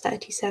Task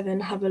 37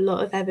 have a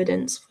lot of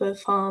evidence for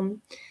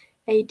farm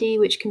AD,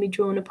 which can be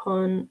drawn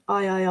upon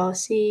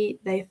IIRC.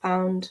 They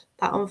found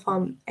that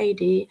on-farm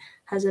AD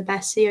has the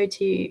best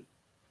CO2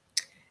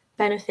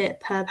 benefit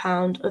per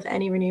pound of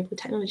any renewable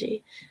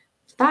technology.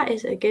 So that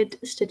is a good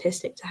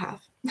statistic to have.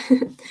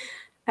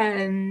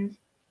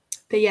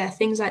 But yeah,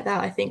 things like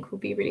that I think will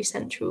be really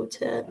central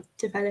to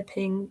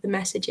developing the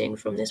messaging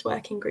from this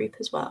working group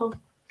as well.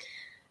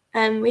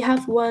 We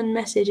have one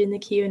message in the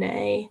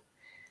Q&A.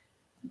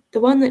 The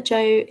one that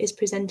Joe is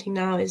presenting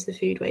now is the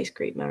food waste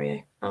group,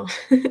 Mario. Oh,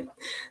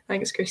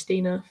 thanks,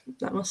 Christina.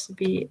 That must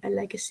be a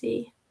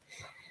legacy.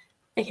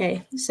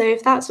 Okay, so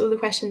if that's all the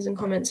questions and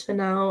comments for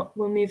now,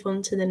 we'll move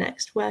on to the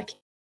next working.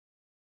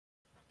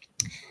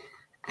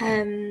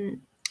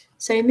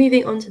 So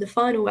moving on to the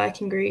final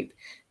working group,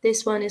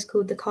 this one is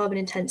called the Carbon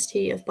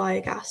Intensity of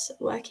Biogas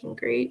Working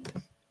Group.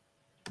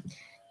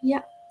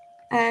 Yeah.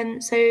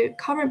 So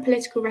current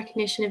political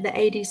recognition of the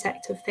AD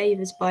sector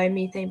favours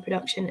biomethane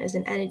production as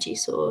an energy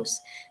source,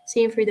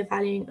 seen through the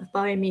valuing of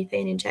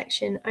biomethane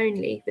injection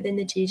only within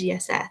the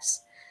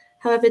GGSS.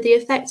 However, the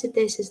effect of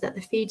this is that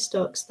the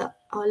feedstocks that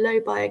are low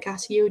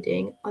biogas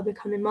yielding are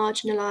becoming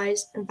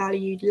marginalised and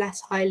valued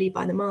less highly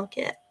by the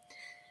market.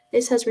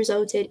 This has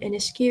resulted in a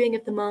skewing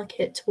of the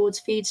market towards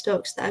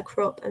feedstocks that are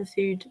crop and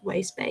food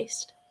waste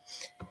based.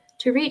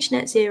 To reach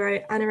net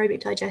zero,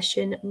 anaerobic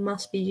digestion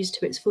must be used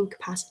to its full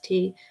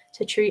capacity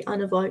to treat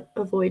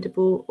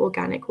unavoidable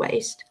organic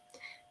waste.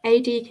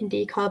 AD can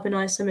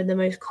decarbonise some of the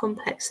most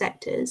complex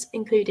sectors,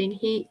 including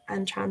heat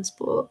and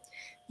transport,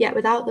 yet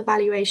without the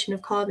valuation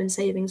of carbon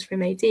savings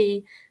from AD,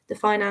 the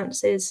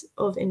finances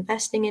of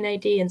investing in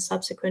AD and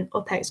subsequent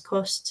OPEX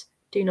costs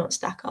do not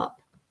stack up.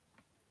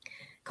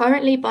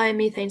 Currently,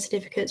 biomethane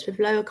certificates with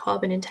lower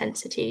carbon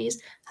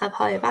intensities have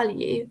higher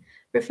value,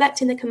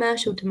 reflecting the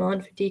commercial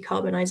demand for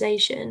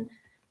decarbonisation.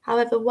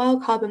 However, while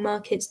carbon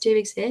markets do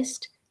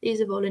exist,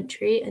 these are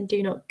voluntary and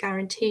do not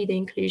guarantee the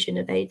inclusion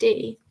of AD.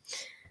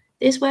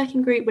 This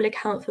working group will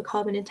account for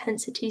carbon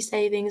intensity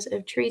savings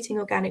of treating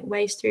organic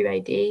waste through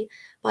AD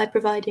by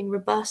providing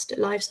robust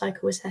life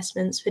cycle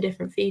assessments for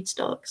different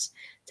feedstocks,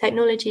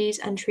 technologies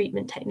and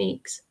treatment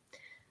techniques.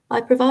 By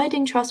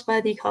providing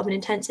trustworthy carbon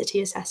intensity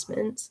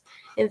assessments,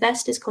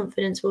 investors'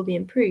 confidence will be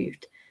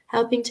improved,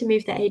 helping to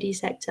move the AD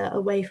sector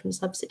away from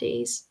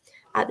subsidies.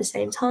 At the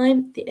same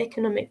time, the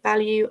economic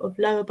value of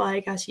lower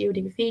biogas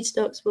yielding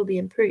feedstocks will be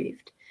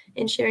improved,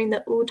 ensuring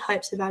that all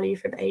types of value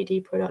from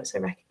AD products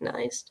are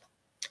recognised.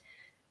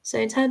 So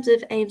in terms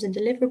of aims and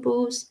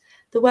deliverables,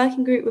 the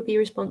working group would be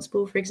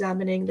responsible for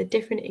examining the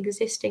different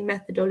existing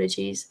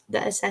methodologies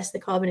that assess the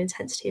carbon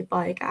intensity of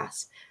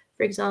biogas,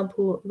 for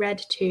example,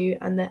 RED2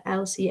 and the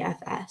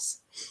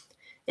LCFS.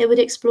 It would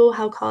explore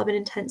how carbon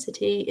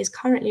intensity is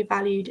currently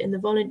valued in the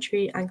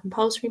voluntary and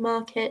compulsory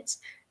markets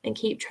and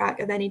keep track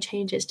of any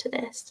changes to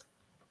this.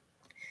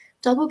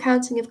 Double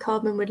counting of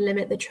carbon would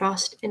limit the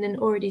trust in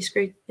already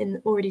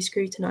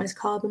scrutinised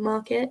carbon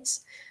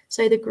markets,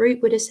 so the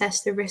group would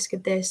assess the risk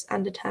of this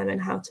and determine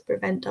how to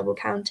prevent double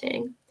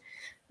counting.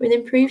 With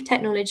improved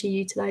technology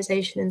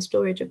utilisation and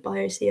storage of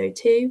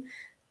bio-CO2,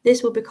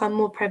 this will become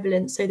more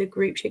prevalent, so the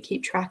group should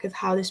keep track of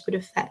how this would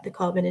affect the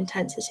carbon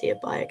intensity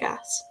of biogas.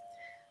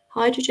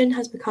 Hydrogen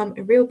has become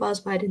a real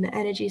buzzword in the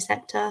energy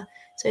sector,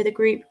 so the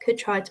group could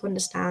try to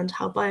understand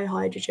how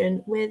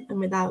biohydrogen with and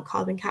without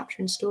carbon capture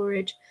and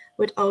storage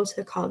would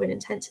alter carbon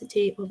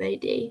intensity of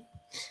AD.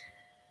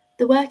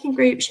 The working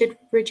group should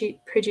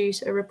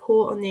produce a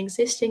report on the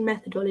existing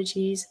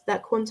methodologies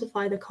that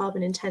quantify the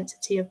carbon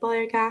intensity of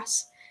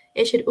biogas.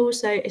 It should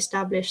also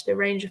establish the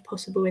range of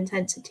possible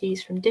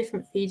intensities from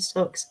different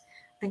feedstocks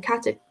and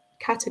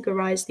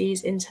categorise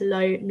these into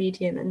low,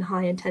 medium and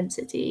high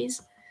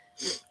intensities.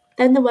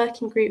 Then the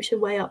working group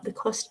should weigh up the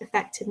cost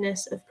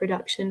effectiveness of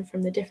production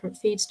from the different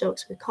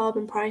feedstocks with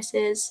carbon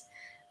prices,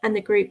 and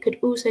the group could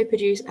also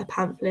produce a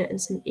pamphlet and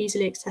some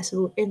easily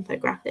accessible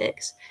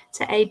infographics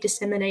to aid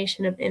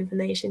dissemination of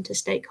information to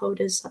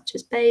stakeholders such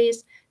as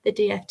BEIS, the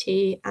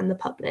DFT and the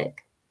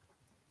public.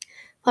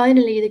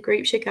 Finally, the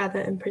group should gather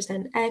and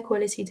present air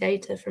quality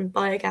data from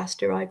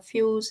biogas-derived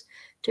fuels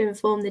to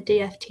inform the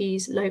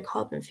DFT's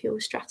low-carbon fuel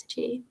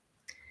strategy.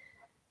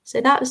 So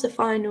that was the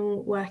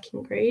final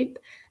working group.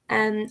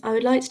 I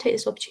would like to take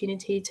this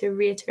opportunity to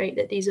reiterate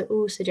that these are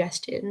all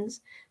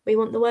suggestions. We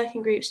want the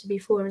working groups to be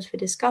forums for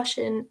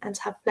discussion and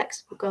to have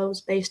flexible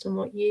goals based on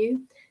what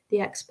you, the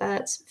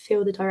experts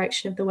feel the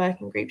direction of the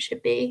working group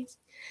should be.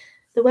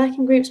 The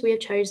working groups we have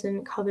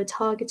chosen cover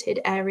targeted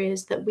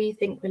areas that we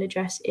think will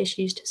address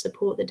issues to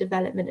support the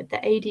development of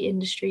the AD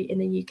industry in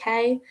the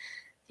UK.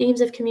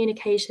 Themes of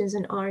communications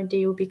and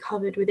R&D will be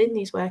covered within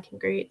these working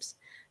groups.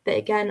 But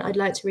again, I'd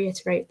like to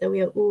reiterate that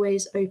we are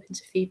always open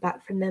to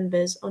feedback from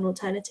members on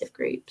alternative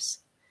groups.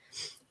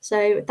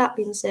 So with that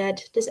being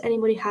said, does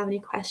anybody have any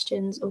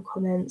questions or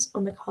comments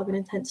on the carbon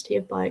intensity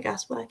of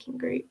biogas working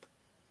group?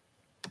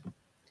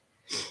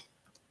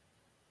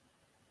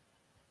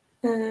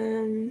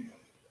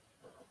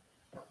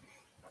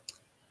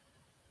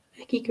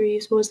 Becky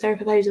Greaves, was there a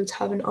proposal to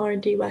have an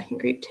R&D working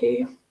group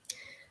too?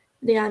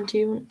 Leanne, do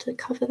you want to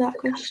cover that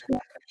question?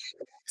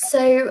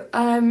 So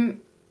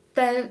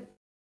the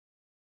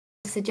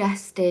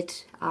suggested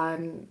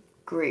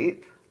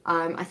group,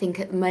 I think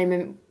at the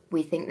moment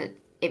we think that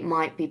it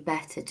might be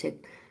better to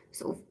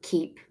sort of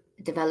keep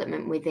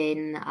development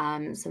within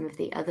some of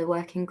the other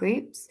working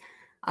groups.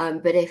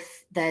 But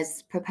if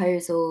there's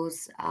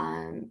proposals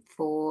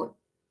for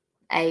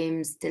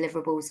aims,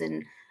 deliverables,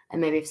 and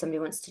maybe if somebody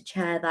wants to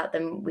chair that,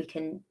 then we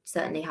can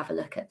certainly have a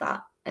look at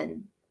that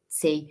and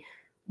see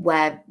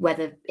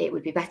whether it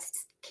would be better to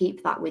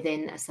keep that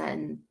within a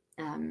certain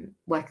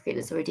working group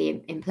that's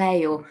already in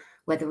play, or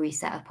whether we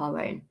set up our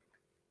own.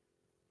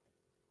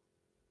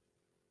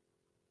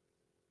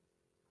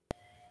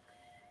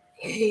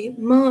 Okay,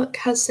 Mark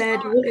has said,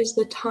 what is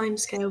the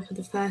timescale for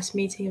the first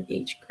meeting of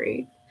each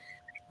group?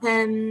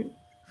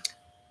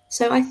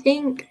 So I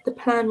think the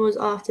plan was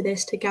after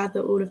this to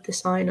gather all of the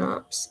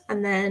sign-ups,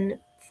 and then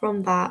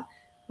from that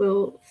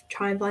we'll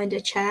try and find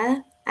a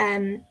chair.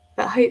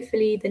 But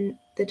hopefully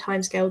the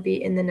timescale will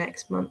be in the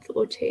next month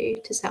or two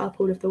to set up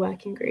all of the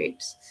working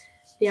groups.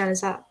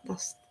 Leanne,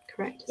 that's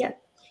correct? Yeah.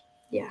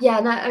 Yeah. Yeah,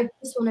 and I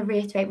just want to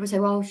reiterate,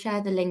 so I'll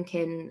share the link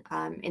in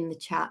the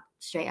chat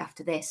straight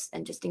after this,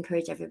 and just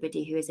encourage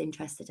everybody who is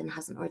interested and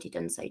hasn't already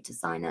done so to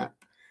sign up.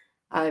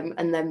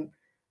 And then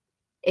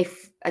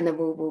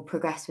we'll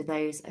progress with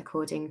those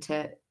according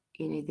to,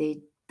 you know,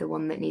 the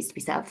one that needs to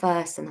be set up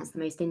first and has the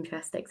most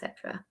interest,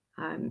 etc.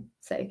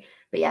 But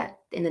yeah,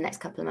 in the next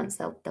couple of months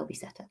they'll be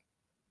set up.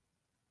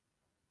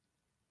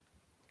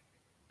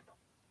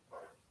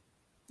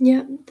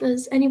 Yeah,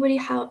 does anybody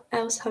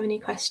else have any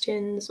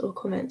questions or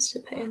comments to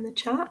put in the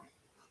chat?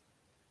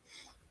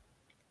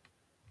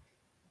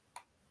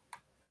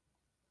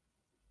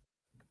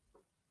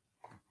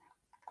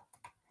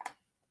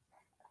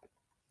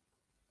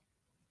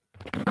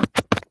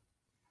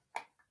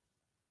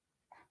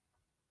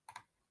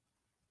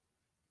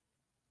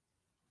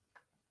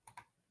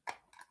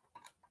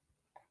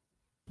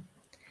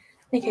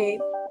 Okay,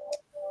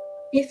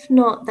 if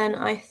not, then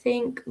I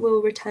think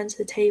we'll return to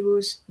the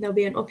tables. There'll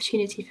be an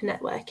opportunity for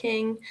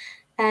networking.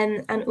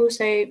 And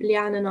also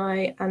Leanne and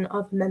I and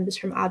other members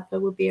from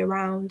ADBA will be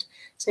around.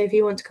 So if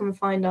you want to come and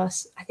find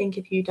us, I think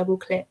if you double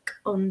click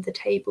on the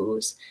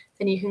tables,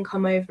 then you can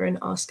come over and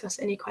ask us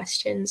any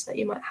questions that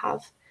you might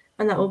have.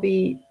 And that will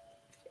be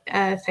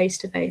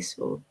face-to-face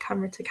or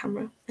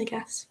camera-to-camera, I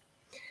guess.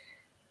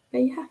 But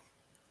yeah,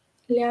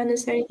 Leanne,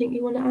 is there anything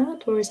you want to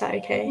add, or is that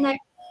okay? No,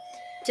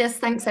 just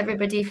thanks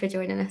everybody for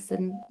joining us,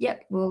 and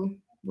yep, we'll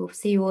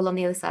see you all on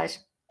the other side.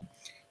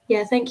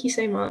 Yeah, thank you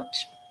so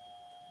much.